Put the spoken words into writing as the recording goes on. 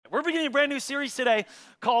beginning a brand new series today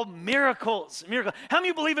called Miracles. How many of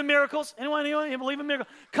you believe in miracles? Anyone you believe in miracles?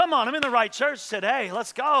 Come on, I'm in the right church today.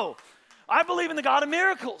 Let's go. I believe in the God of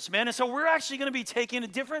miracles, man. And so we're actually going to be taking a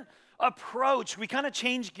different approach. We kind of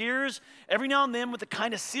change gears every now and then with the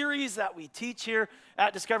kind of series that we teach here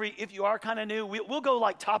at Discovery. If you are kind of new, we'll go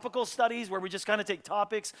like topical studies where we just kind of take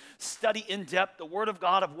topics, study in depth the Word of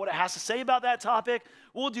God of what it has to say about that topic.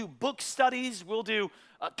 We'll do book studies. We'll do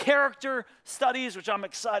character studies, which I'm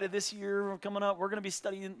excited this year coming up. We're going to be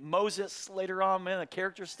studying Moses later on, man. A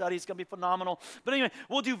character study is going to be phenomenal. But anyway,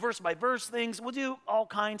 we'll do verse by verse things. We'll do all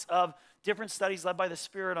kinds of different studies led by the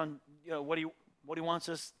Spirit on what he wants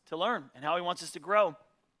us to learn and how he wants us to grow.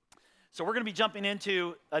 So we're going to be jumping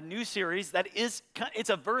into a new series it's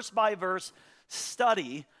a verse-by-verse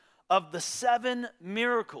study of the 7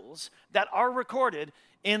 miracles that are recorded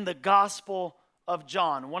in the Gospel of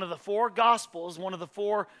John. One of the 4 Gospels, one of the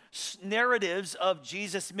 4 narratives of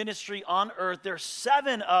Jesus' ministry on earth. There's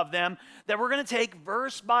 7 of them that we're going to take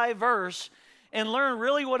verse by verse and learn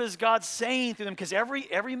really what is God saying through them, because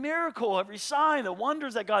every miracle, every sign, the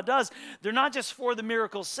wonders that God does, they're not just for the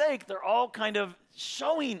miracle's sake, they're all kind of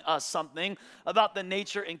showing us something about the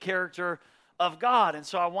nature and character of God. And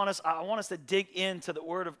so I want us to dig into the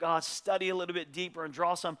Word of God, study a little bit deeper, and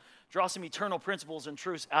draw some eternal principles and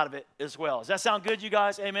truths out of it as well. Does that sound good, you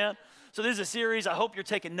guys? Amen? So this is a series. I hope you're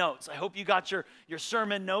taking notes. I hope you got your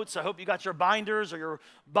sermon notes. I hope you got your binders or your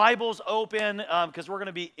Bibles open, because we're going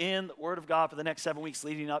to be in the Word of God for the next 7 weeks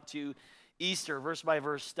leading up to Easter, verse by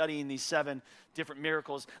verse, studying these 7 different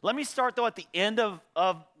miracles. Let me start, though, at the end of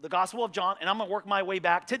the Gospel of John, and I'm going to work my way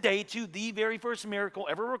back today to the very first miracle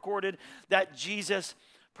ever recorded that Jesus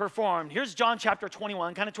performed. Here's John chapter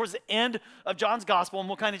 21, kind of towards the end of John's Gospel, and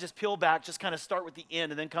we'll kind of just peel back, just kind of start with the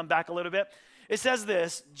end and then come back a little bit. It says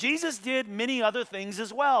this: Jesus did many other things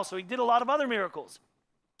as well, so he did a lot of other miracles.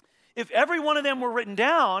 If every one of them were written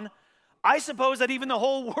down, I suppose that even the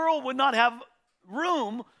whole world would not have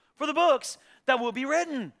room for the books that will be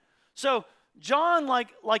written. So John, like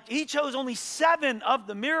he chose only 7 of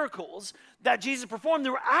the miracles that Jesus performed.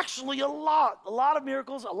 There were actually a lot of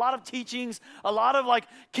miracles, a lot of teachings, a lot of like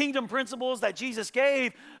kingdom principles that Jesus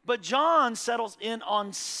gave. But John settles in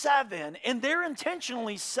on 7, and they're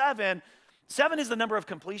intentionally 7. 7 is the number of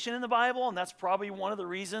completion in the Bible, and that's probably one of the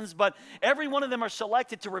reasons. But every one of them are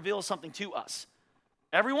selected to reveal something to us.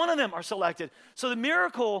 Every one of them are selected. So the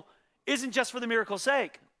miracle isn't just for the miracle's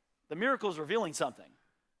sake. The miracle is revealing something.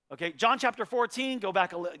 Okay, John chapter 14, go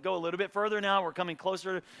a little bit further now. We're coming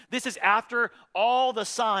closer. This is after all the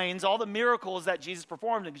signs, all the miracles that Jesus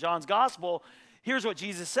performed in John's gospel. Here's what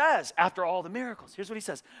Jesus says after all the miracles. Here's what he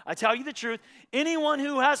says: I tell you the truth, anyone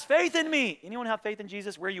who has faith in me. Anyone have faith in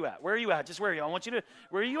Jesus? Where are you at? Where are you at? Just where are you? I want you to,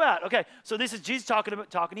 where are you at? Okay, so this is Jesus talking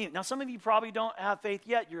to you. Now, some of you probably don't have faith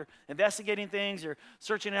yet. You're investigating things. You're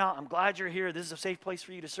searching it out. I'm glad you're here. This is a safe place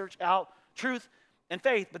for you to search out truth and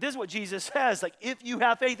faith. But this is what Jesus says. Like, if you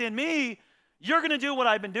have faith in me, you're going to do what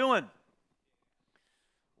I've been doing.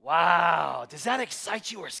 Wow. Does that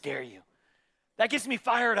excite you or scare you? That gets me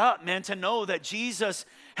fired up, man, to know that Jesus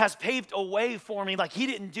has paved a way for me. Like, he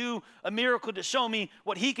didn't do a miracle to show me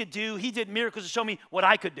what he could do. He did miracles to show me what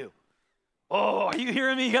I could do. Oh, are you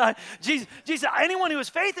hearing me, God? Jesus, anyone who has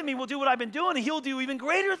faith in me will do what I've been doing, and he'll do even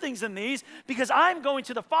greater things than these because I'm going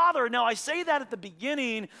to the Father. Now, I say that at the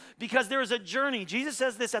beginning because there is a journey. Jesus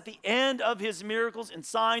says this at the end of his miracles and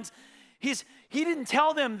signs. He didn't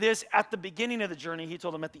tell them this at the beginning of the journey. He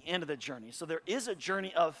told them at the end of the journey. So there is a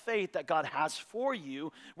journey of faith that God has for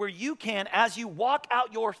you where you can, as you walk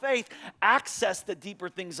out your faith, access the deeper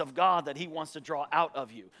things of God that he wants to draw out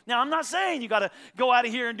of you. Now, I'm not saying you got to go out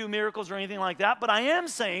of here and do miracles or anything like that, but I am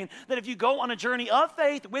saying that if you go on a journey of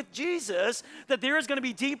faith with Jesus, that there is going to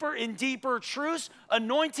be deeper and deeper truths,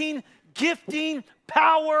 anointing, gifting,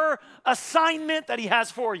 power, assignment that he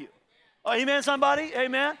has for you. Oh, amen, somebody?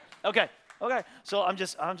 Amen? Okay. So I'm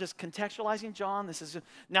just contextualizing John.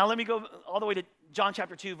 Now let me go all the way to John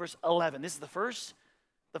chapter 2, verse 11. This is the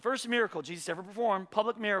first miracle Jesus ever performed,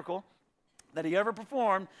 public miracle that he ever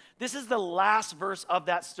performed. This is the last verse of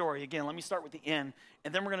that story. Again, let me start with the end,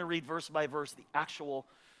 and then we're going to read verse by verse the actual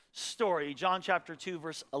story. John chapter 2,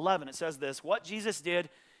 verse 11. It says this: what Jesus did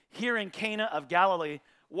here in Cana of Galilee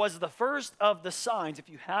was the first of the signs. If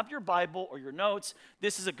you have your Bible or your notes,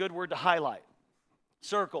 this is a good word to highlight.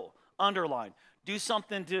 Circle, underline, do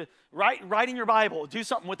something to write in your Bible, do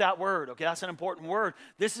something with that word. Okay, that's an important word.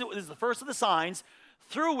 This is the first of the signs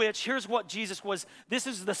through which, here's what Jesus was, this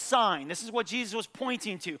is the sign, this is what Jesus was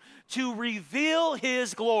pointing to reveal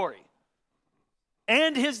his glory.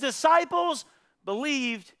 And his disciples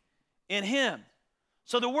believed in him.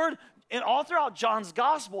 So the word, and all throughout John's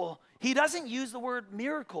gospel, he doesn't use the word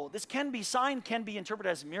miracle. This sign can be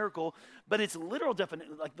interpreted as miracle, but its literal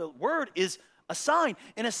definition, like the word is a sign.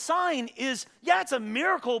 And a sign is, it's a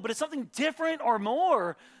miracle, but it's something different or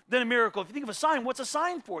more than a miracle. If you think of a sign, what's a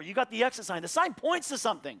sign for? You got the exit sign. The sign points to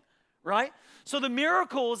something, right? So the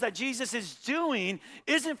miracles that Jesus is doing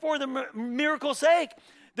isn't for the miracle's sake.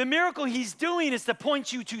 The miracle he's doing is to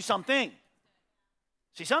point you to something.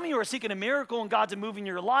 See, some of you are seeking a miracle and God's moving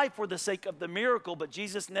your life for the sake of the miracle, but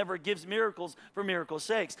Jesus never gives miracles for miracles'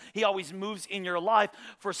 sakes. He always moves in your life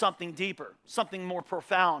for something deeper, something more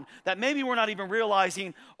profound that maybe we're not even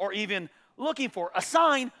realizing or even looking for. A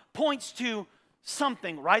sign points to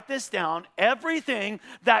something. Write this down. Everything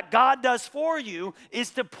that God does for you is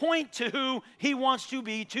to point to who he wants to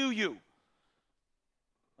be to you.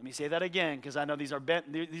 Let me say that again, because I know these are going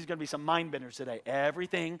to be some mind benders today.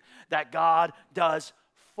 Everything that God does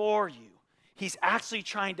for you, he's actually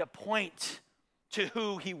trying to point to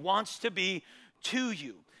who he wants to be to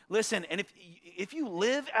you. Listen, and if you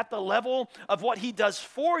live at the level of what he does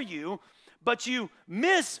for you, but you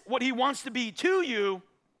miss what he wants to be to you,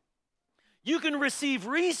 you can receive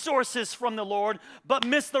resources from the Lord, but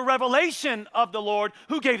miss the revelation of the Lord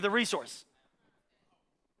who gave the resource.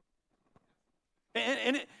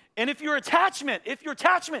 And if your attachment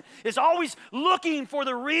is always looking for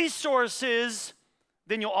the resources,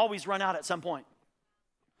 then you'll always run out at some point.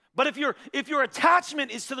 But if your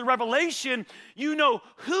attachment is to the revelation, you know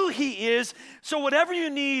who he is, so whatever you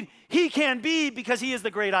need, he can be because he is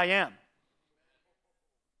the great I am.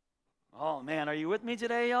 Oh man, are you with me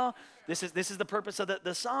today, y'all? This is the purpose of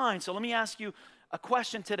the sign. So let me ask you a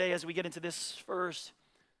question today as we get into this first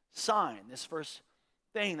sign, this first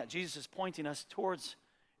thing that Jesus is pointing us towards,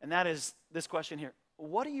 and that is this question here.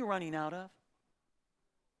 What are you running out of?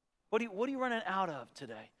 What are you running out of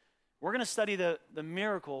today? We're going to study the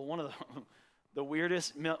miracle, one of the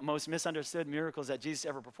weirdest, most misunderstood miracles that Jesus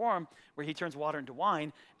ever performed, where he turns water into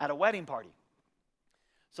wine at a wedding party.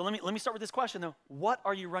 So let me start with this question though. What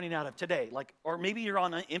are you running out of today? Or maybe you're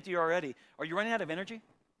on empty already. Are you running out of energy?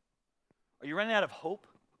 Are you running out of hope?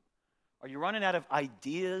 Are you running out of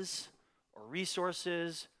ideas or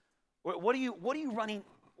resources? What are you running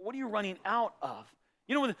out of?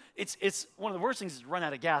 You know, it's one of the worst things is to run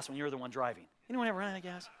out of gas when you're the one driving. Anyone ever run out of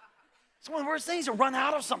gas? It's one of the worst things to run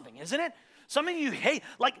out of something, isn't it? Some of you hate,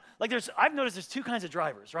 I've noticed there's two kinds of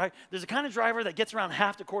drivers, right? There's a kind of driver that gets around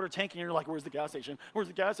half to quarter tank and you're like, where's the gas station? Where's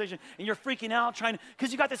the gas station? And you're freaking out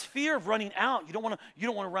because you got this fear of running out. You don't want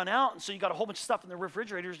to run out, and so you got a whole bunch of stuff in the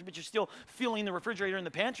refrigerators, but you're still filling the refrigerator in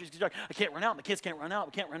the pantries because you're like, I can't run out, the kids can't run out,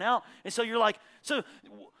 we can't run out. And so you're like,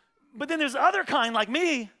 but then there's the other kind like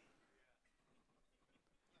me,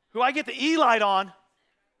 who I get the E-light on,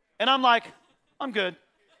 and I'm like, I'm good.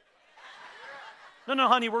 No,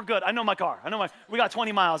 honey, we're good. I know my car. We got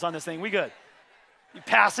 20 miles on this thing. We good. You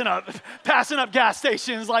passing up gas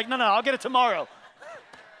stations like, no, I'll get it tomorrow.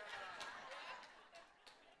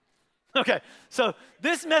 Okay, so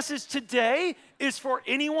this message today is for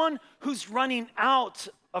anyone who's running out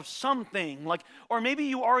of something, or maybe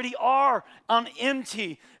you already are on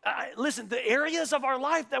empty. Listen, the areas of our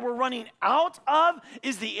life that we're running out of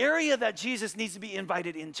is the area that Jesus needs to be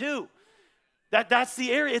invited into. That's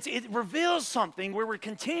the area. It reveals something where we're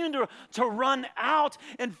continuing to run out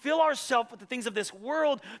and fill ourselves with the things of this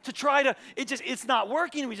world to try to, it's not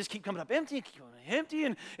working. We just keep coming up empty,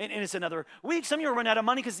 and it's another week. Some of you are running out of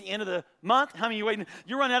money because it's the end of the month. How many of you waiting?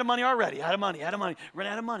 You're running out of money already. Out of money,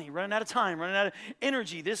 running out of money, running out of time, running out of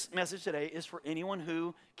energy. This message today is for anyone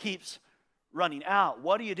who keeps running out.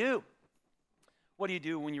 What do you do? What do you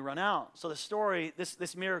do when you run out? So the story,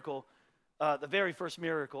 this miracle, the very first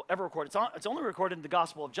miracle ever recorded. It's only recorded in the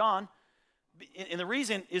Gospel of John. And the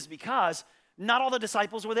reason is because not all the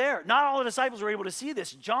disciples were there. Not all the disciples were able to see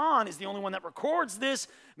this. John is the only one that records this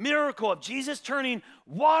miracle of Jesus turning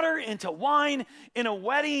water into wine in a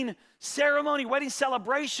wedding ceremony, wedding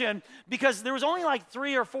celebration, because there was only like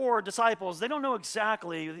 3 or 4 disciples. They don't know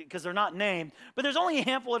exactly because they're not named, but there's only a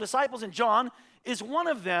handful of disciples, and John is one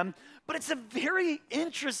of them. But it's a very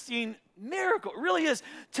interesting miracle. It really is.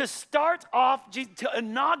 To start off, to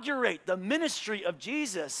inaugurate the ministry of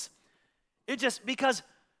Jesus, because,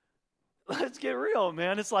 let's get real,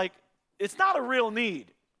 man. It's like, it's not a real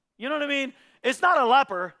need. You know what I mean? It's not a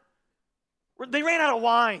leper. They ran out of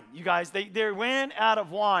wine, you guys. They ran out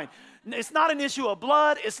of wine. It's not an issue of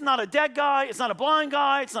blood. It's not a dead guy. It's not a blind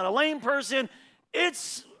guy. It's not a lame person.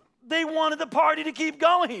 They wanted the party to keep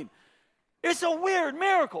going. It's a weird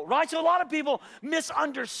miracle, right? So a lot of people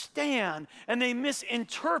misunderstand and they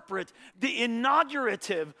misinterpret the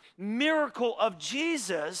inaugurative miracle of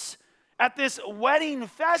Jesus at this wedding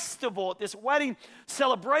festival, at this wedding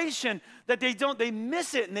celebration, that they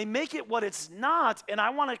miss it and they make it what it's not. And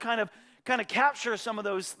I want to kind of capture some of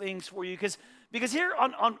those things for you because here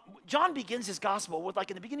on John begins his gospel with,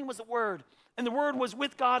 like, in the beginning was the Word, and the Word was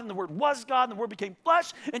with God, and the Word was God, and the Word became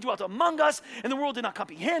flesh and dwelt among us, and the world did not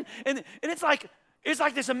comprehend. And it's like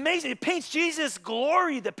this amazing, it paints Jesus'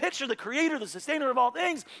 glory, the picture, the creator, the sustainer of all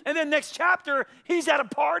things. And then next chapter, he's at a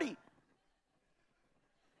party.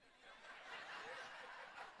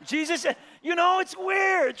 Jesus, it's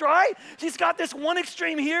weird, right? He's got this one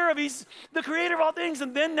extreme here of he's the creator of all things,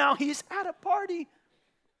 and then now he's at a party.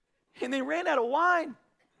 And they ran out of wine.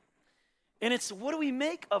 And it's, what do we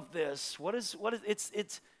make of this?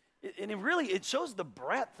 It shows the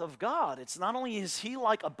breadth of God. It's not only is he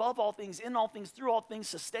like above all things, in all things, through all things,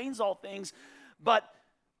 sustains all things, but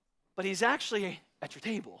he's actually at your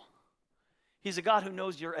table. He's a God who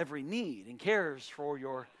knows your every need and cares for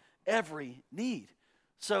your every need.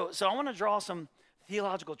 So I want to draw some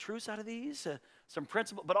theological truths out of these, some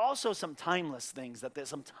principles, but also some timeless things,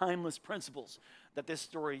 some timeless principles that this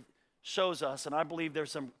story shows us. And I believe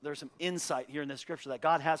there's some insight here in this scripture that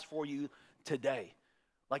God has for you today.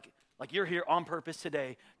 Like you're here on purpose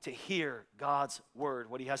today to hear God's word,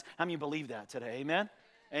 what he has. How many believe that today? Amen?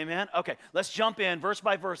 Amen? Okay, let's jump in verse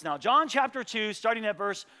by verse now. John chapter 2, starting at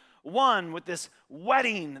verse 1, with this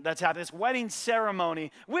wedding that's happening, this wedding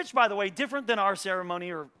ceremony, which, by the way, different than our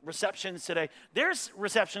ceremony or receptions today. Their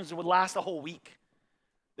receptions would last a whole week.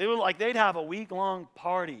 They'd have a week-long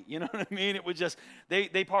party. You know what I mean? It would just, they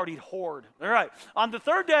partied hard. All right. On the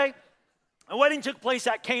third day, a wedding took place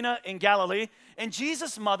at Cana in Galilee, and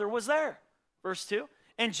Jesus' mother was there. Verse 2.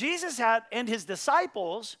 And Jesus and his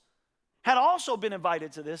disciples had also been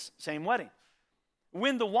invited to this same wedding.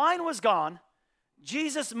 When the wine was gone,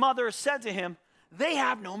 Jesus' mother said to him, "They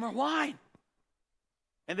have no more wine."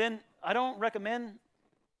 And then, I don't recommend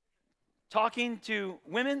talking to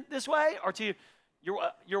women this way or to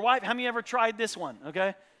your wife. How many ever tried this one,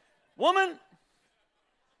 okay? Woman,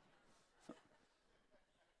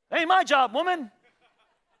 ain't my job, woman.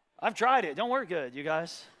 I've tried it. Don't work good, you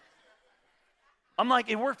guys. I'm like,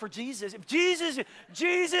 it worked for Jesus. If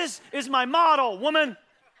Jesus is my model, woman.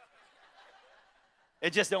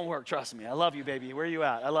 It just don't work, trust me. I love you, baby. Where are you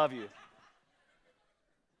at? I love you.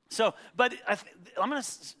 So, but I'm going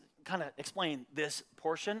to kind of explain this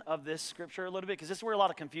portion of this scripture a little bit, because this is where a lot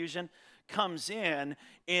of confusion comes in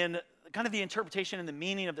kind of the interpretation and the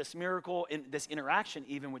meaning of this miracle, in this interaction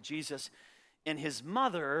even with Jesus and his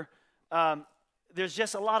mother. There's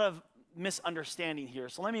just a lot of misunderstanding here.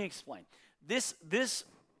 So let me explain. This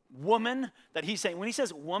woman that he's saying, when he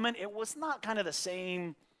says woman, it was not kind of the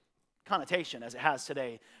same connotation as it has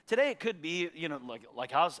today. Today it could be,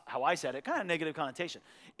 like how I said it, kind of negative connotation.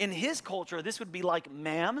 In his culture, this would be like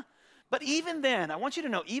ma'am. But even then, I want you to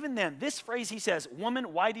know, even then, this phrase he says,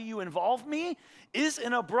 "Woman, why do you involve me?" is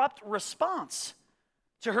an abrupt response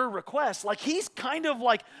to her request. Like he's kind of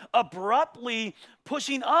like abruptly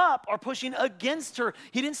pushing up or pushing against her.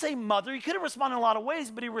 He didn't say mother. He could have responded in a lot of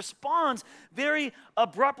ways, but he responds very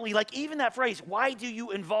abruptly. Like even that phrase, "Why do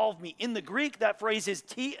you involve me?" In the Greek, that phrase is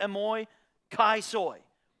ti amoi kai soi.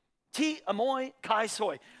 Ti amoi kai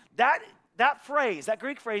soi. That phrase, that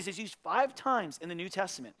Greek phrase, is used 5 times in the New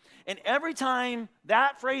Testament. And every time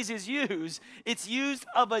that phrase is used, it's used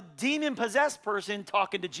of a demon-possessed person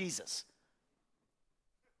talking to Jesus.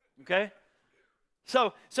 Okay?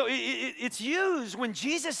 So it's used when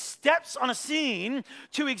Jesus steps on a scene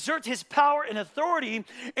to exert his power and authority,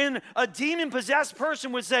 and a demon-possessed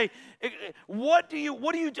person would say, what do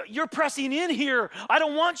you do? You're pressing in here. I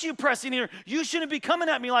don't want you pressing here. You shouldn't be coming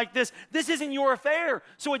at me like this. This isn't your affair.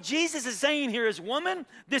 So what Jesus is saying here is, woman,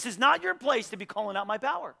 this is not your place to be calling out my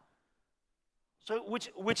power. So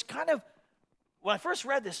which kind of, when I first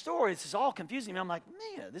read this story, this is all confusing me. I'm like,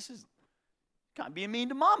 man, this is kind of being mean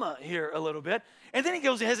to mama here a little bit. And then he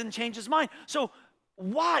goes ahead and changes his mind. So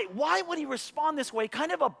why would he respond this way,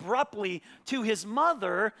 kind of abruptly, to his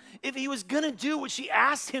mother if he was going to do what she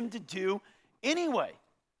asked him to do anyway?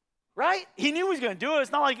 Right? He knew he was going to do it.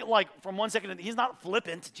 It's not like from one second, he's not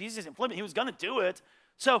flippant. Jesus isn't flippant. He was going to do it.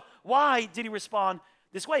 So why did he respond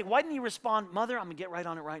this way? Why didn't he respond, "Mother, I'm going to get right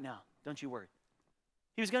on it right now. Don't you worry"?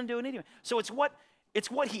 He was going to do it anyway. So it's what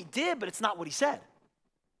he did, but it's not what he said.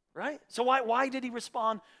 Right? So why did he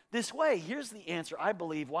respond this way? Here's the answer, I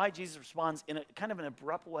believe, why Jesus responds in a kind of an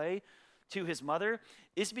abrupt way to his mother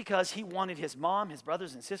is because he wanted his mom, his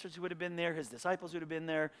brothers and sisters who would have been there, his disciples who would have been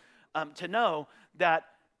there, to know that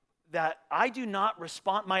I do not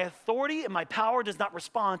respond, my authority and my power does not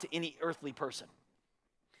respond to any earthly person.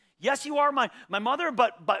 Yes, you are my mother,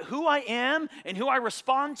 but who I am and who I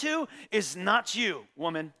respond to is not you,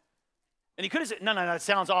 woman. And he could have said, no, that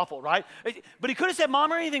sounds awful, right? But he could have said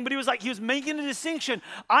mom or anything, but he was making a distinction.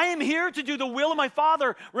 I am here to do the will of my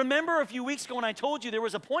Father. Remember a few weeks ago when I told you there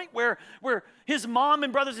was a point where his mom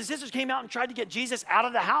and brothers and sisters came out and tried to get Jesus out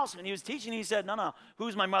of the house. When he was teaching, he said, no,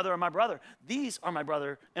 who's my mother and my brother? These are my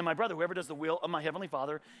brother and my brother, whoever does the will of my heavenly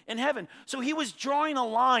Father in heaven. So he was drawing a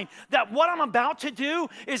line that what I'm about to do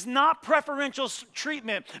is not preferential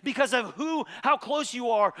treatment because of how close you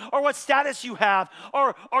are or what status you have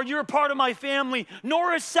or you're a part of my family,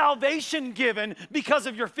 nor is salvation given because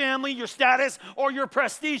of your family, your status, or your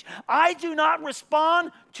prestige. I do not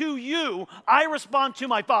respond to you. I respond to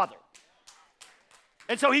my Father.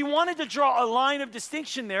 And so he wanted to draw a line of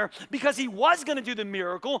distinction there because he was going to do the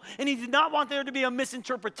miracle, and he did not want there to be a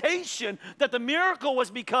misinterpretation that the miracle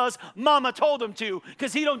was because mama told him to,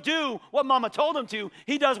 because he don't do what mama told him to.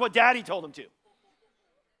 He does what daddy told him to.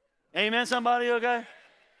 Amen, somebody, okay?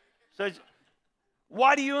 So,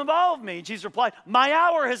 why do you involve me? Jesus replied, my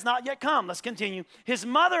hour has not yet come. Let's continue. His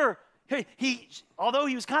mother, although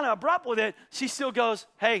he was kind of abrupt with it, she still goes,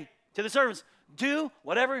 hey, to the servants, do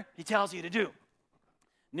whatever he tells you to do.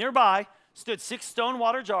 Nearby stood 6 stone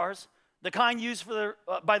water jars, the kind used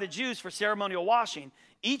by the Jews for ceremonial washing,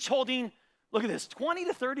 each holding, look at this, 20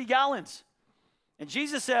 to 30 gallons. And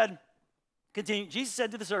Jesus said to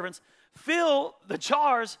the servants, fill the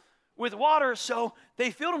jars with water. So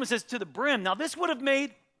they filled them, it says, to the brim. Now this would have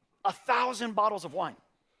made 1,000 bottles of wine,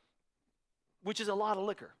 which is a lot of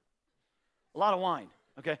liquor, a lot of wine,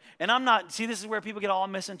 okay? And this is where people get all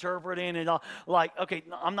misinterpreting and all, like, okay,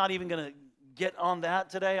 I'm not even going to get on that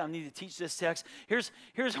today. I need to teach this text. Here's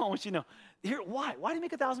what I want you to know. Why? Why did he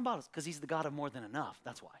make 1,000 bottles? Because he's the God of more than enough.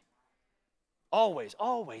 That's why. Always.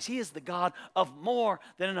 He is the God of more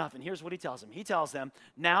than enough. And here's what he tells them. He tells them,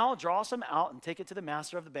 now draw some out and take it to the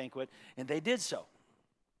master of the banquet. And they did so.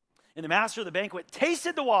 And the master of the banquet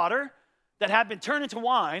tasted the water that had been turned into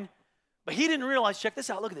wine, but he didn't realize, check this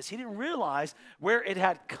out, look at this. He didn't realize where it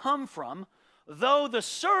had come from, though the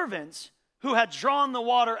servants who had drawn the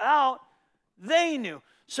water out, they knew.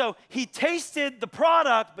 So he tasted the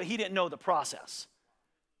product, but he didn't know the process.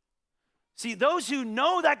 See, those who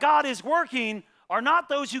know that God is working are not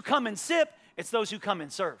those who come and sip, it's those who come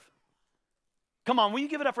and serve. Come on, will you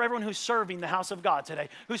give it up for everyone who's serving the house of God today?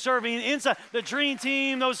 Who's serving inside the dream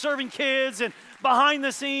team, those serving kids and behind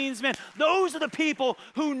the scenes, man. Those are the people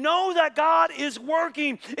who know that God is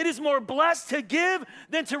working. It is more blessed to give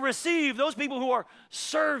than to receive. Those people who are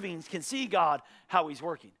serving can see God, how he's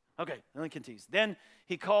working. Okay, let me continue. Then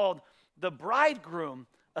he called the bridegroom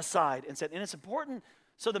aside and said, and it's important,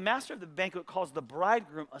 so the master of the banquet calls the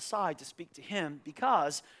bridegroom aside to speak to him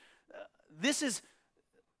because this is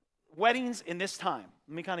weddings in this time.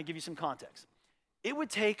 Let me kind of give you some context. It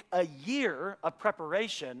would take a year of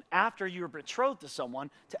preparation after you were betrothed to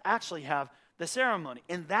someone to actually have the ceremony.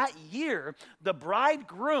 In that year, the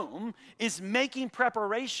bridegroom is making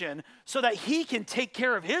preparation so that he can take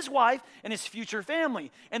care of his wife and his future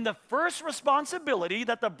family. And the first responsibility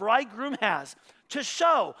that the bridegroom has to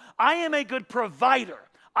show, I am a good provider,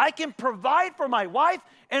 I can provide for my wife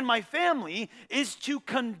and my family, is to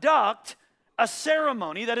conduct a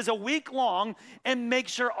ceremony that is a week long and make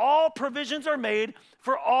sure all provisions are made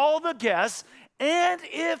for all the guests. And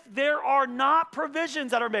if there are not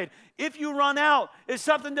provisions that are made, if you run out, if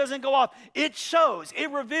something doesn't go off, it shows, it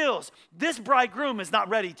reveals this bridegroom is not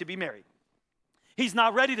ready to be married. He's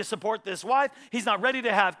not ready to support this wife. He's not ready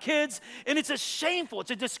to have kids. And it's a shameful,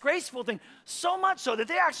 it's a disgraceful thing, so much so that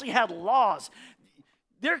they actually had laws.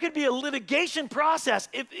 There could be a litigation process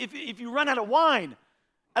if you run out of wine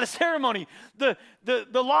at a ceremony. The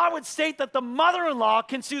law would state that the mother-in-law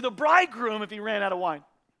can sue the bridegroom if he ran out of wine.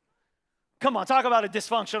 Come on, talk about a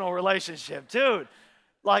dysfunctional relationship, dude.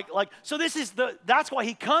 So that's why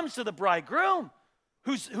he comes to the bridegroom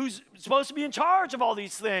who's supposed to be in charge of all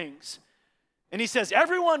these things. And he says,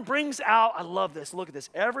 everyone brings out, I love this, look at this.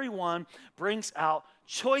 Everyone brings out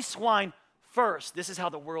choice wine first. This is how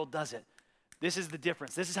the world does it. This is the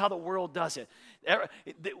difference. This is how the world does it.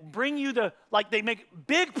 They bring you they make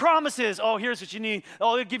big promises. Oh, here's what you need.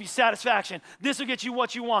 Oh, it'll give you satisfaction. This will get you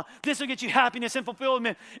what you want. This will get you happiness and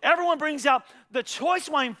fulfillment. Everyone brings out the choice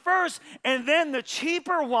wine first and then the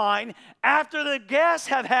cheaper wine after the guests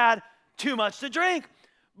have had too much to drink.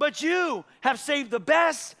 But you have saved the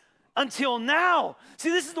best until now.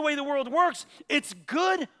 See, this is the way the world works. It's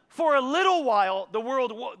good for a little while, the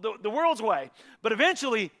world's way, but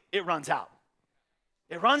eventually it runs out.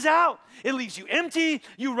 It runs out. It leaves you empty.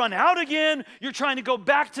 You run out again. You're trying to go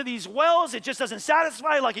back to these wells. It just doesn't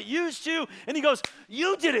satisfy like it used to. And he goes,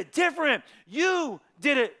 you did it different. You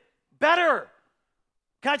did it better.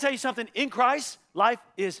 Can I tell you something? In Christ, life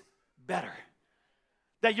is better.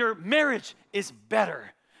 That your marriage is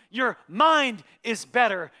better. Your mind is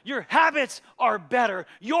better. Your habits are better.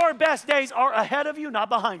 Your best days are ahead of you, not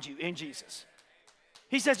behind you, in Jesus.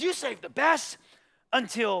 He says, you saved the best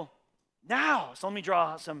until now. So let me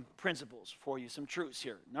draw some principles for you, some truths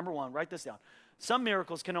here. Number one, write this down. Some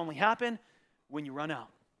miracles can only happen when you run out.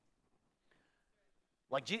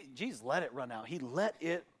 Like Jesus let it run out. He let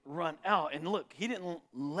it run out. And look, he didn't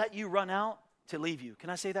let you run out to leave you. Can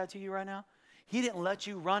I say that to you right now? He didn't let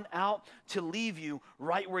you run out to leave you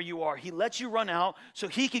right where you are. He let you run out so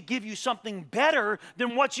he could give you something better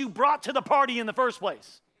than what you brought to the party in the first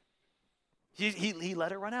place. He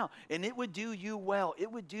let it run out. And it would do you well.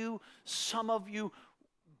 It would do some of you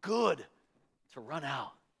good to run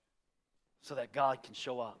out so that God can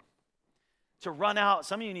show up. To run out,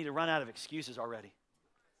 some of you need to run out of excuses already.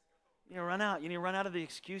 You need to run out. You need to run out of the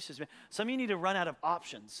excuses. Man. Some of you need to run out of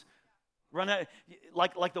options. Run out,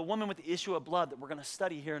 like the woman with the issue of blood that we're going to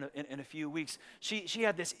study here in a few weeks. She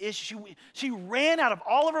had this issue. She ran out of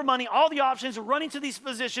all of her money, all the options, running to these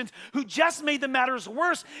physicians who just made the matters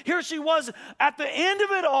worse. Here she was at the end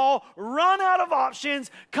of it all, run out of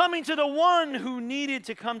options, coming to the one who needed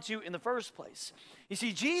to come to in the first place. You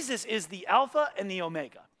see, Jesus is the Alpha and the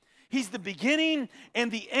Omega. He's the beginning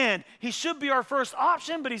and the end. He should be our first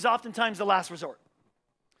option, but he's oftentimes the last resort.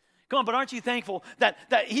 Come on, but aren't you thankful that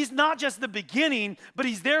he's not just the beginning, but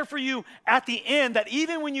he's there for you at the end, that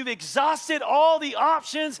even when you've exhausted all the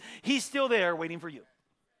options, he's still there waiting for you.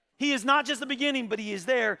 He is not just the beginning, but he is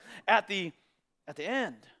there at the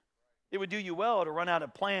end. It would do you well to run out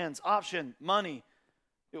of plans, option, money.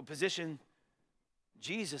 It will position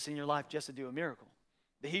Jesus in your life just to do a miracle.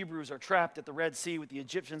 The Hebrews are trapped at the Red Sea with the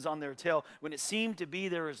Egyptians on their tail. When it seemed to be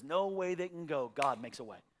there is no way they can go, God makes a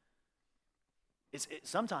way.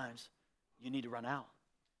 Sometimes you need to run out.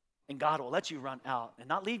 And God will let you run out and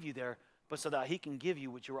not leave you there, but so that he can give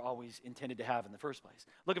you what you were always intended to have in the first place.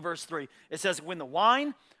 Look at verse 3. It says, when the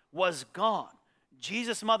wine was gone,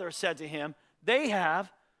 Jesus' mother said to him, they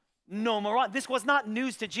have no more wine. This was not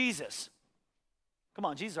news to Jesus. Come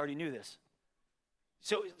on, Jesus already knew this.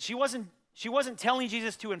 So she wasn't telling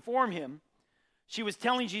Jesus to inform him. She was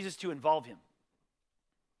telling Jesus to involve him.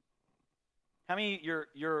 How many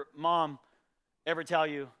your mom ever tell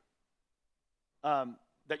you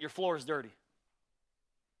that your floor is dirty?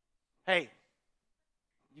 Hey,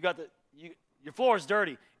 your floor is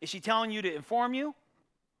dirty. Is she telling you to inform you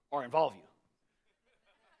or involve you?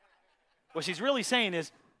 What she's really saying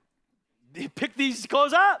is, pick these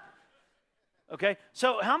clothes up. Okay,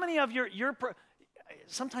 so how many of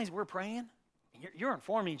sometimes we're praying, and you're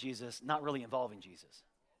informing Jesus, not really involving Jesus.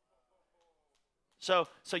 So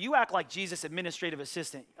you act like Jesus' administrative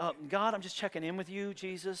assistant. God, I'm just checking in with you,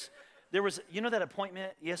 Jesus. There was, that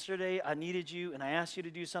appointment yesterday, I needed you, and I asked you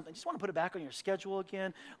to do something. Just want to put it back on your schedule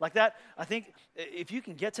again. Like that, I think if you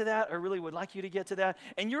can get to that, I really would like you to get to that.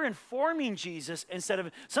 And you're informing Jesus instead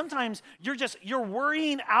of, sometimes you're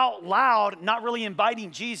worrying out loud, not really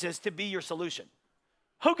inviting Jesus to be your solution.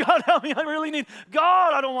 Oh, God, help me. I really need,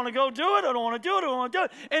 God, I don't want to go do it. I don't want to do it. I don't want to do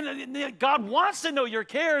it. And God wants to know your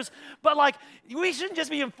cares, but we shouldn't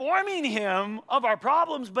just be informing him of our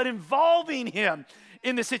problems, but involving him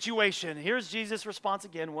in the situation. Here's Jesus' response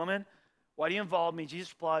again. Woman, why do you involve me?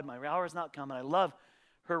 Jesus replied, my hour has not come. And I love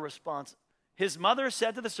her response. His mother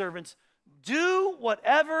said to the servants, do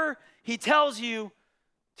whatever he tells you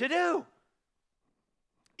to do.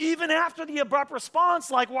 Even after the abrupt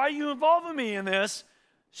response, why are you involving me in this?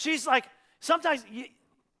 She's like, sometimes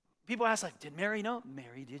people ask, did Mary know?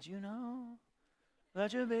 Mary, did you know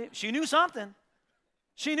that your baby? She knew something.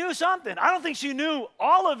 She knew something. I don't think she knew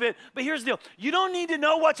all of it, but here's the deal. You don't need to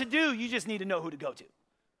know what to do. You just need to know who to go to,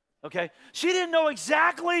 okay? She didn't know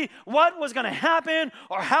exactly what was going to happen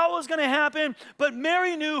or how it was going to happen, but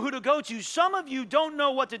Mary knew who to go to. Some of you don't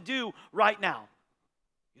know what to do right now.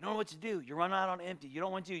 You don't know what to do. You're running out on empty. You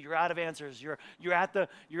don't want to. You're out of answers. You're at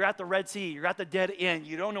the Red Sea. You're at the dead end.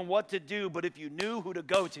 You don't know what to do, but if you knew who to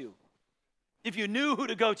go to. If you knew who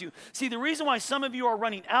to go to. See, the reason why some of you are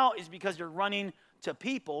running out is because you're running to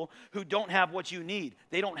people who don't have what you need.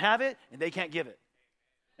 They don't have it, and they can't give it.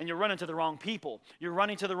 And you're running to the wrong people. You're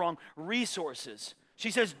running to the wrong resources. She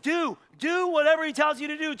says, do whatever he tells you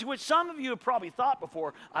to do, to which some of you have probably thought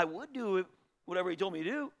before, I would do whatever he told me to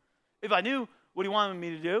do if I knew what he wanted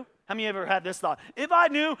me to do. How many of you ever had this thought? If I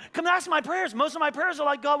knew, come ask my prayers. Most of my prayers are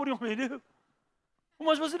like, God, what do you want me to do? What am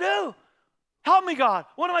I supposed to do? Help me, God.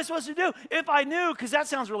 What am I supposed to do? If I knew, because that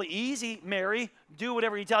sounds really easy, Mary, do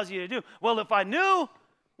whatever he tells you to do. Well, if I knew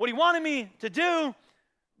what he wanted me to do,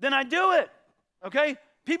 then I'd do it, okay?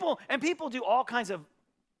 People do all kinds of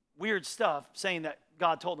weird stuff saying that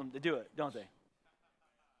God told them to do it, don't they?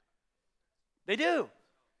 They do,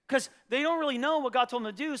 because they don't really know what God told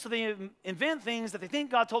them to do, so they invent things that they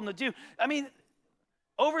think God told them to do. I mean,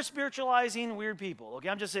 over-spiritualizing weird people, okay?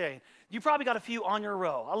 I'm just saying. You probably got a few on your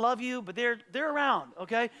row. I love you, but they're around,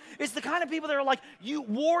 okay? It's the kind of people that are like, you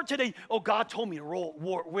wore today. Oh, God told me to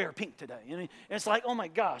wear pink today. And it's like, oh my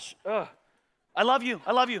gosh. I love you.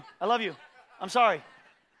 I love you. I love you. I'm sorry.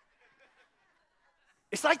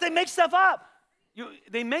 It's like they make stuff up.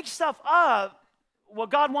 They make stuff up, what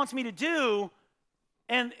God wants me to do,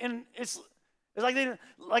 and it's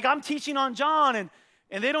like I'm teaching on John, and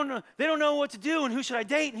they don't know what to do, and who should I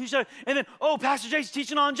date, and and then, oh, Pastor Jason's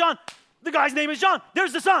teaching on John. The guy's name is John.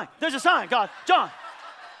 There's the sign. There's a sign, God, John.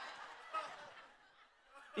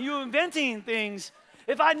 You inventing things.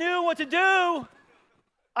 If I knew what to do,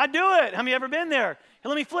 I'd do it. Have you ever been there? And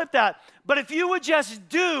let me flip that. But if you would just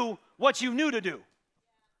do what you knew to do.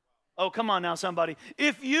 Oh, come on now, somebody.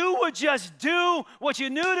 If you would just do what you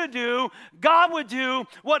knew to do, God would do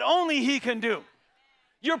what only he can do.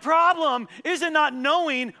 Your problem isn't not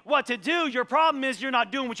knowing what to do. Your problem is you're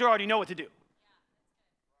not doing what you already know what to do.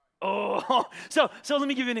 Oh, so let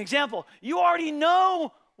me give you an example. You already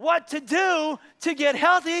know what to do to get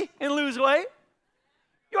healthy and lose weight.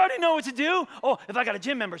 You already know what to do. Oh, if I got a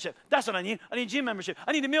gym membership, that's what I need. I need a gym membership.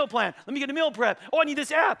 I need a meal plan. Let me get a meal prep. Oh, I need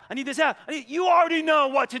this app. I need this app. You already know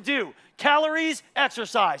what to do. Calories,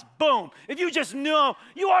 exercise, boom. If you just know,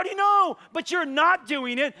 you already know, but you're not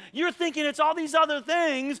doing it. You're thinking it's all these other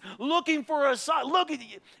things, looking for a sign. Look,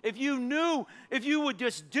 if you knew, if you would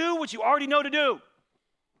just do what you already know to do.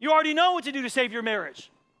 You already know what to do to save your marriage.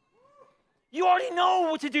 You already know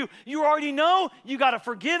what to do. You already know you got to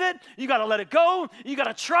forgive it. You got to let it go. You got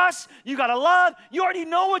to trust. You got to love. You already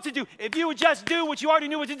know what to do. If you would just do what you already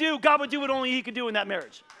knew what to do, God would do what only he could do in that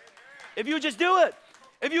marriage. If you would just do it.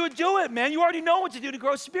 If you would do it, man, you already know what to do to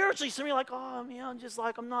grow spiritually. Some of you are like, oh, man,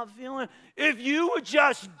 I'm not feeling it. If you would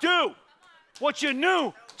just do what you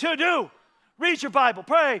knew to do, read your Bible,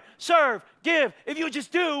 pray, serve, give. If you would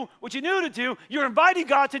just do what you knew to do, you're inviting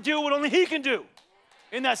God to do what only he can do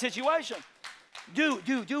in that situation. Do.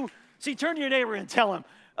 See, turn to your neighbor and tell him,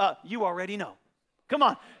 you already know. Come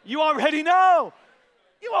on, you already know.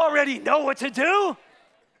 You already know what to do.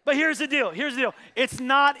 But here's the deal. It's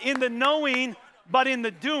not in the knowing, but in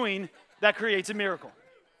the doing that creates a miracle.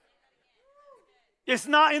 It's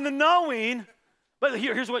not in the knowing, but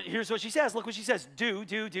here's what she says. Look what she says. Do.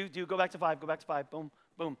 Go back to 5.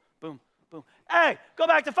 Boom. Hey, go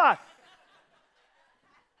back to 5.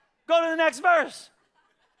 Go to the next verse.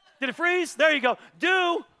 Did it freeze? There you go.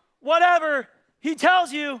 Do whatever he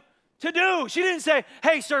tells you to do. She didn't say,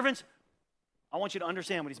 hey, servants, I want you to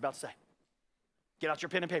understand what he's about to say. Get out your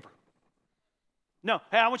pen and paper. No,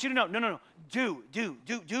 hey, I want you to know. No.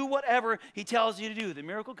 Do whatever he tells you to do. The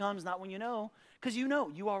miracle comes not when you know, because you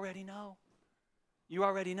know. You already know. You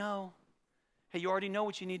already know. Hey, you already know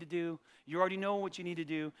what you need to do. You already know what you need to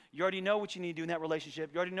do. You already know what you need to do in that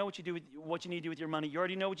relationship. You already know what you need to do with your money. You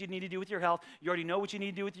already know what you need to do with your health. You already know what you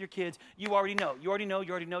need to do with your kids. You already know. You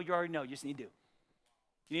just need to do.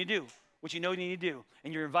 You need to do what you know you need to do.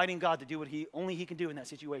 And you're inviting God to do what only he can do in that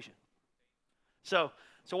situation. So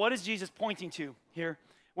what is Jesus pointing to here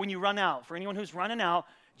when you run out? For anyone who's running out,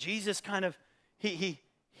 Jesus kind of, he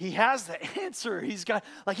has the answer. He's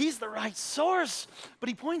the right source. But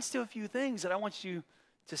he points to a few things that I want you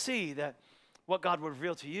to see, that what God would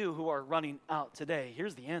reveal to you who are running out today.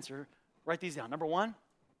 Here's the answer. Write these down. Number 1,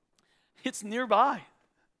 it's nearby.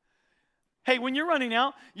 Hey, when you're running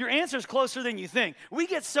out, your answer is closer than you think. We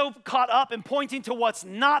get so caught up in pointing to what's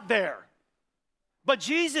not there. But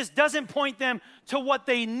Jesus doesn't point them to what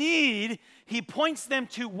they need. He points them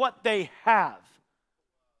to what they have.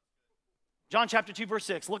 John chapter 2, verse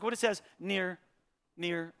 6. Look what it says. Nearby.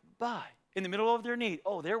 In the middle of their need.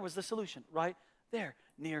 Oh, there was the solution right there.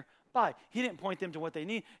 Nearby. He didn't point them to what they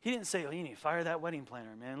need. He didn't say, oh, you need to fire that wedding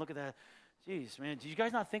planner, man. Look at that. Jeez, man, did you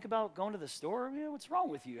guys not think about going to the store? Man, what's wrong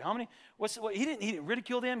with you? He didn't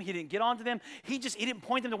ridicule them. He didn't get onto them. He didn't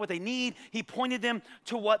point them to what they need. He pointed them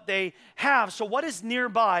to what they have. So what is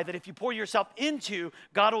nearby that if you pour yourself into,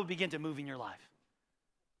 God will begin to move in your life?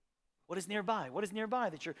 What is nearby? What is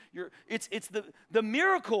nearby that it's the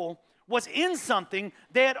miracle was in something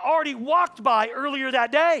they had already walked by earlier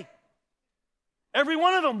that day. Every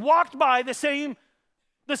one of them walked by the same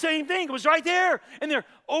thing. It was right there, and they're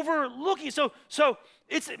overlooking. So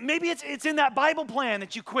it's in that Bible plan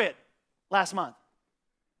that you quit. last month?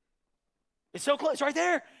 It's so close. It's right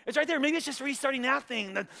there. It's right there. Maybe it's just restarting that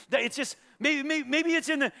thing. That it's just maybe it's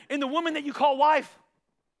in the woman that you call wife.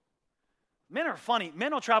 Men are funny.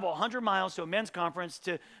 Men will travel 100 miles to a men's conference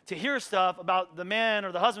to hear stuff about the man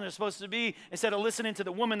or the husband they're supposed to be instead of listening to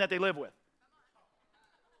the woman that they live with.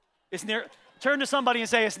 It's near. Turn to somebody and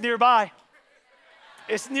say, it's nearby.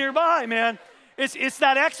 It's nearby, man. It's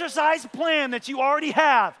that exercise plan that you already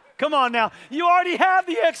have. Come on now. You already have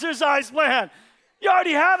the exercise plan. You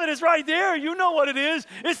already have it. It's right there. You know what it is.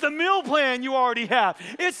 It's the meal plan you already have.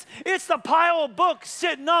 It's the pile of books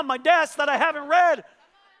sitting on my desk that I haven't read.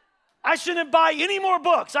 I shouldn't buy any more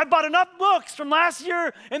books. I bought enough books from last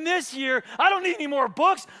year and this year. I don't need any more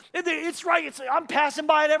books. It's right. I'm passing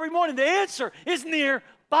by it every morning. The answer is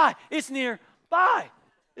nearby. It's nearby.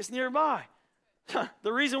 It's nearby.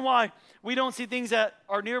 The reason why we don't see things that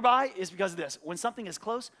are nearby is because of this. When something is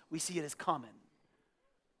close, we see it as common.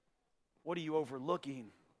 What are you overlooking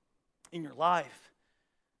in your life?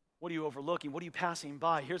 What are you overlooking? What are you passing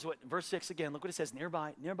by? Here's what, verse 6 again, look what it says,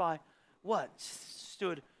 nearby, what?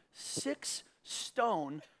 Stood 6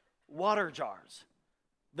 stone water jars,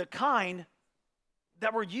 the kind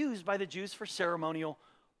that were used by the Jews for ceremonial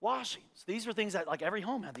washings. These were things that like every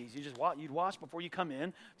home had these. You'd wash before you come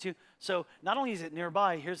in. So not only is it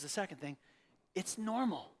nearby, here's the second thing, it's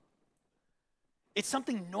normal. It's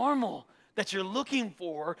something normal that you're looking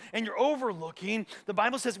for and you're overlooking. The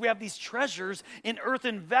Bible says we have these treasures in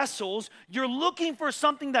earthen vessels. You're looking for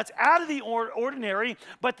something that's out of the ordinary,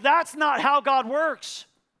 but that's not how God works.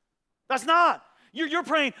 That's not. You're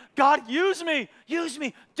praying, God, use me,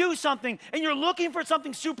 do something. And you're looking for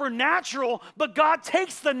something supernatural, but God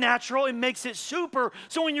takes the natural and makes it super.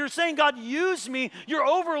 So when you're saying, God, use me, you're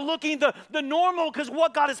overlooking the normal, because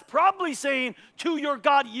what God is probably saying to your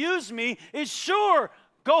God, use me, is sure,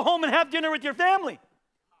 go home and have dinner with your family.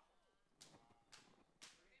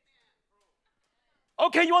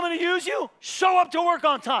 Okay, you want me to use you? Show up to work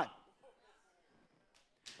on time.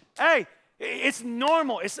 Hey, it's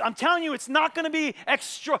normal. I'm telling you, it's not going to be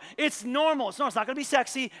extra. It's normal. It's not going to be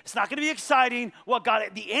sexy. It's not going to be exciting.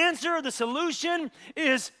 The answer, the solution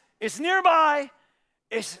is it's nearby.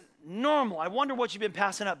 It's normal. I wonder what you've been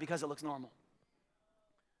passing up because it looks normal.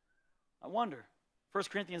 I wonder. 1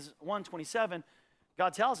 Corinthians 1:27,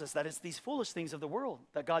 God tells us that it's these foolish things of the world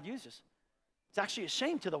that God uses. It's actually a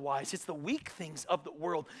shame to the wise. It's the weak things of the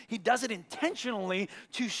world. He does it intentionally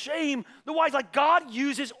to shame the wise. Like God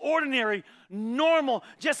uses ordinary, normal,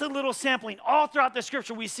 just a little sampling. All throughout the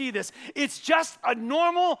scripture we see this. It's just a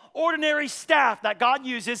normal, ordinary staff that God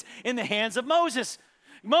uses in the hands of Moses.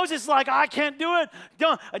 Moses is like, I can't do it.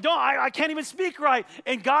 I can't even speak right.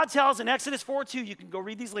 And God tells in Exodus 4:2, you can go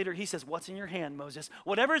read these later. He says, what's in your hand, Moses?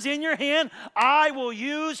 Whatever's in your hand, I will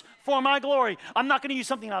use for my glory. I'm not going to use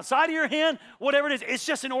something outside of your hand. Whatever it is, it's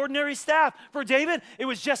just an ordinary staff. For David, it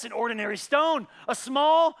was just an ordinary stone. A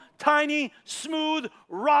small, tiny, smooth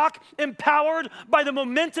rock empowered by the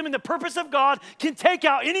momentum and the purpose of God can take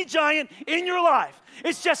out any giant in your life.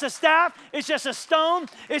 It's just a staff. It's just a stone.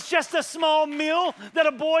 It's just a small meal that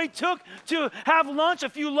a boy took to have lunch. A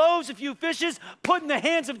few loaves, a few fishes, put in the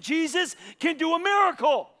hands of Jesus can do a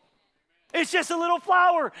miracle. It's just a little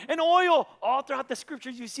flour and oil. All throughout the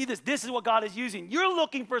scriptures you see this. This is what God is using. You're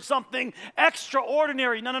looking for something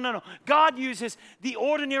extraordinary. No. God uses the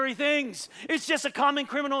ordinary things. It's just a common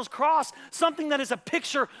criminal's cross. Something that is a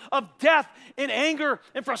picture of death and anger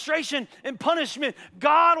and frustration and punishment.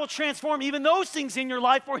 God will transform even those things in your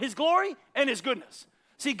life for His glory and His goodness.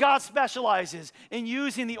 See, God specializes in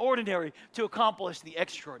using the ordinary to accomplish the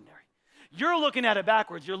extraordinary. You're looking at it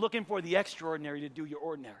backwards. You're looking for the extraordinary to do your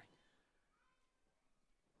ordinary.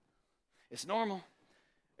 It's normal.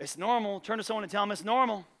 It's normal. Turn to someone and tell them it's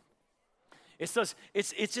normal. It's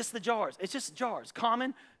just the jars. It's just jars.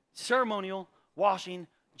 Common, ceremonial, washing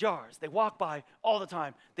jars. They walk by all the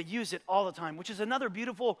time. They use it all the time, which is another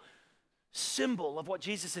beautiful symbol of what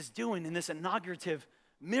Jesus is doing in this inaugurative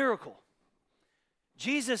miracle.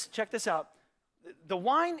 Jesus, check this out. The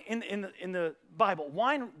wine in the Bible,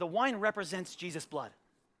 the wine represents Jesus' blood.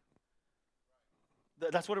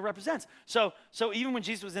 That's what it represents. So even when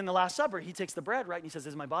Jesus was in the Last Supper, He takes the bread, right, and He says,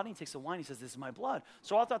 this is my body. He takes the wine, He says, this is my blood.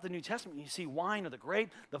 So all throughout the New Testament, you see wine or the grape,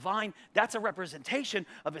 the vine, that's a representation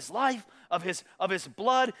of His life, of His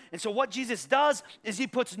blood. And so what Jesus does is He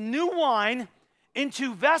puts new wine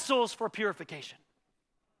into vessels for purification.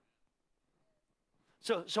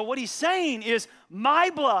 So what He's saying is, my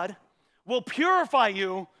blood will purify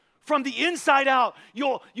you from the inside out.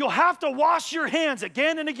 You'll have to wash your hands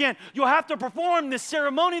again and again. You'll have to perform this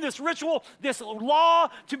ceremony, this ritual, this law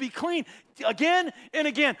to be clean again and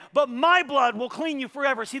again. But my blood will clean you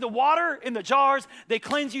forever. See, the water in the jars, they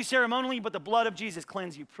cleanse you ceremonially, but the blood of Jesus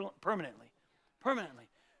cleanses you permanently. Permanently.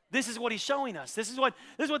 This is what he's showing us. This is what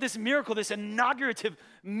this miracle, this inaugurative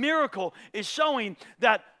miracle is showing,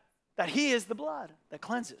 that he is the blood that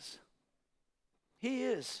cleanses. He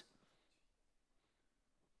is.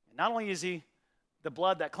 And not only is he the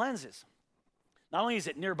blood that cleanses, not only is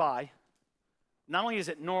it nearby, not only is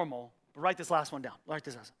it normal, but write this last one down. Write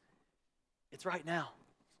this last one. It's right now.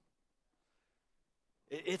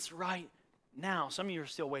 It's right now. Some of you are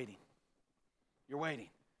still waiting. You're waiting.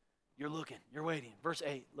 You're looking. You're waiting. Verse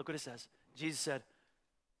 8, look what it says. Jesus said,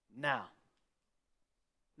 now.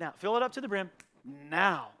 Now, fill it up to the brim.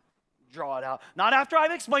 Now, draw it out. Not after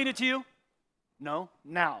I've explained it to you. No,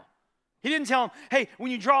 now. He didn't tell him, hey,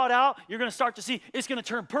 when you draw it out, you're going to start to see it's going to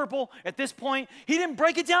turn purple at this point. He didn't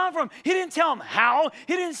break it down for him. He didn't tell him how.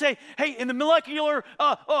 He didn't say, hey, in the molecular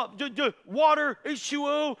water,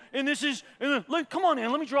 H2O, and this is, come on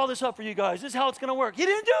in, let me draw this up for you guys. This is how it's going to work. He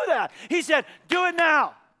didn't do that. He said, do it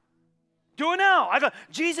now. Do it now.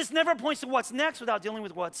 Jesus never points to what's next without dealing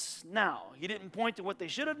with what's now. He didn't point to what they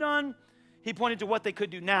should have done. He pointed to what they could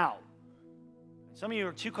do now. Some of you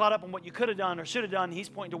are too caught up on what you could have done or should have done. He's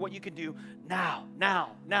pointing to what you can do now.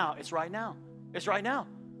 It's right now. It's right now.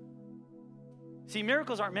 See,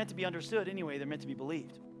 miracles aren't meant to be understood anyway. They're meant to be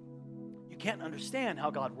believed. You can't understand how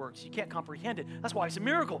God works. You can't comprehend it. That's why it's a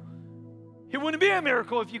miracle. It wouldn't be a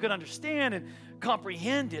miracle if you could understand and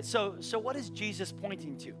comprehend it. So what is Jesus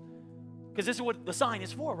pointing to? Because this is what the sign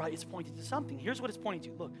is for, right? It's pointing to something. Here's what it's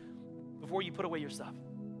pointing to. Look, before you put away your stuff.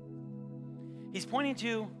 He's pointing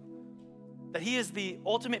to that he is the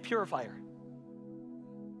ultimate purifier.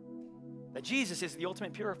 That Jesus is the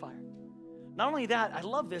ultimate purifier. Not only that, I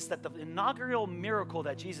love this, that the inaugural miracle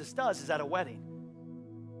that Jesus does is at a wedding.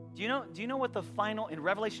 Do you know what the final, in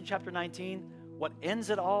Revelation chapter 19, what ends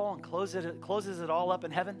it all and closes it all up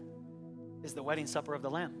in heaven is the wedding supper of the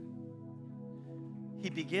Lamb. He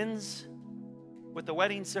begins with the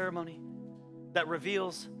wedding ceremony that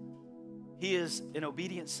reveals he is an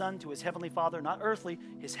obedient son to his heavenly Father, not earthly,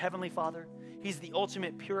 his heavenly Father. He's the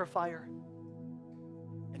ultimate purifier.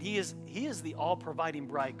 And he is the all-providing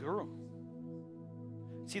bridegroom.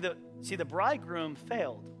 See, the bridegroom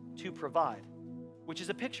failed to provide, which is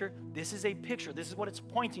a picture. This is a picture. This is what it's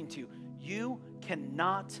pointing to. You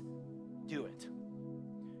cannot do it.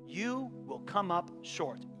 You will come up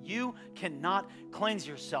short. You cannot cleanse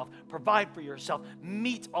yourself, provide for yourself,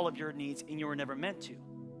 meet all of your needs, and you were never meant to.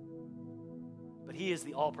 But he is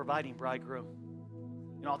the all-providing bridegroom.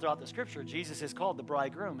 And all throughout the scripture, Jesus is called the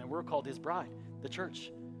bridegroom, and we're called his bride, the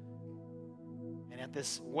church. And at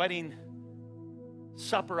this wedding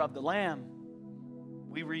supper of the Lamb,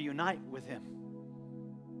 we reunite with him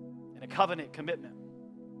in a covenant commitment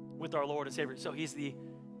with our Lord and Savior. So he's the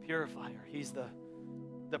purifier. He's the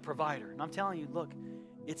provider. And I'm telling you, look,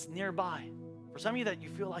 it's nearby. For some of you that you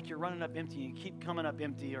feel like you're running up empty, you keep coming up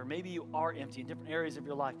empty, or maybe you are empty in different areas of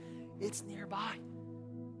your life, it's nearby.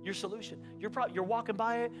 Your solution. You're walking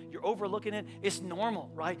by it. You're overlooking it. It's normal,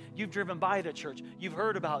 right? You've driven by the church. You've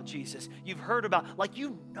heard about Jesus. You've heard about,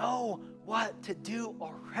 you know what to do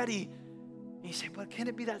already. And you say, but can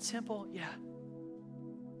it be that simple? Yeah.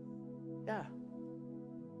 Yeah.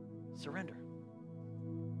 Surrender.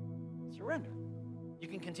 Surrender. You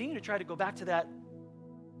can continue to try to go back to that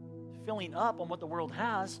filling up on what the world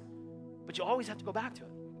has, but you always have to go back to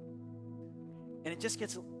it. And it just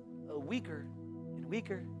gets weaker and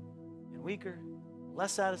weaker and weaker,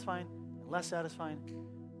 less satisfying and less satisfying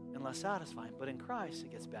and less satisfying. But in Christ,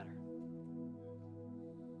 it gets better.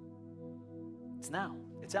 It's now.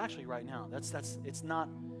 It's actually right now. It's not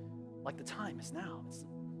like the time is now.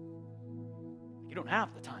 You don't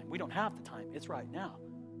have the time. We don't have the time. It's right now.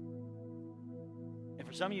 And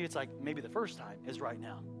for some of you, it's like maybe the first time is right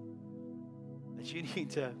now. That you need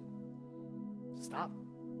to stop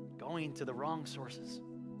going to the wrong sources.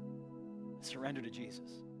 Surrender to Jesus.